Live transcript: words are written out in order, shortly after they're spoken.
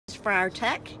Friar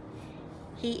Tuck.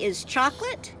 He is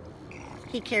chocolate.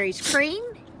 He carries cream.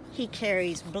 He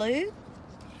carries blue.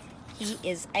 He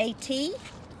is AT. He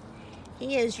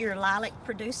is your lilac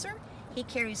producer. He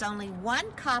carries only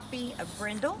one copy of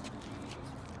brindle.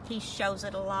 He shows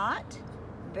it a lot.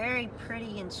 Very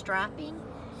pretty and striping.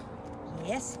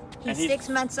 Yes, he's 6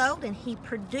 months old and he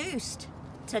produced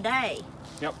today.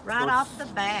 Yep. Right off the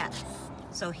bat.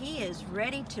 So he is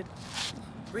ready to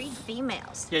breed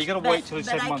females. Yeah, you got to wait till he's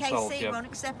 7 months old. But AKC won't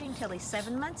accept him till he's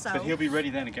 7 months old. But he'll be ready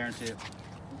then, I guarantee it.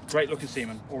 Great looking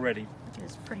semen already.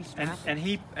 It's pretty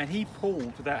striping. And he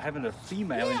pulled without having a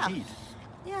female in heat.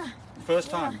 Yeah. First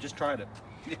time, just tried it.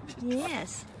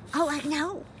 Yes. Oh, I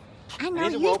know. I know,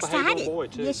 he's a you're excited. boy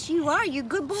too. Yes, you are. You're a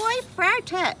good boy, Friar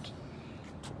Tuck.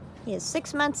 He is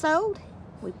 6 months old.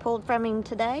 We pulled from him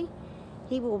today.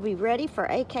 He will be ready for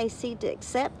AKC to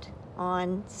accept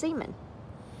on semen.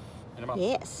 In a month.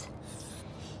 Yes.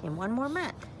 In 1 more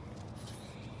month.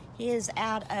 He is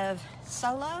out of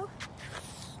Solo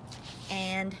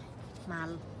and my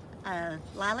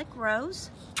lilac rose.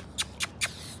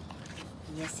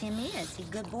 Yes, him is. He's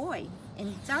a good boy.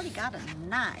 And he's already got a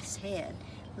nice head.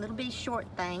 A little bitty short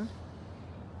thing.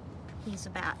 He's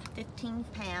about 15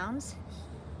 pounds.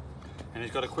 And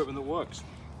he's got equipment that works.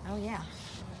 Oh, yeah.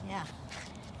 Yeah.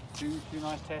 Two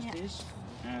nice testes.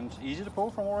 And easy to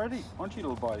pull from already. Aren't you,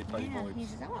 little bitey boy? Yeah, he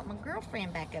says, I want my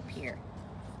girlfriend back up here.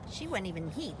 She wasn't even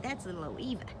in heat. That's little old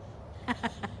Eva.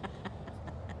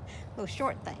 Little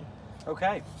short thing.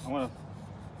 Okay, I want to...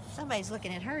 Somebody's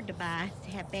looking at her to buy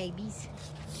to have babies.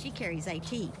 She carries AT.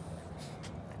 She's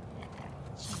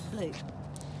blue.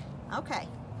 Okay.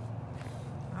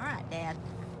 All right, Dad.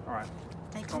 All right.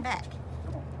 Take him back.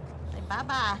 Come on. Say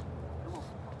bye-bye. Come on.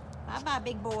 Bye-bye,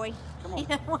 big boy. Come on. He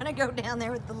doesn't want to go down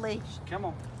there with the leash. Come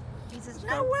on. He says, Let's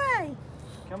no go. way.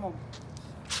 Come on.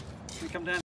 Let me come down.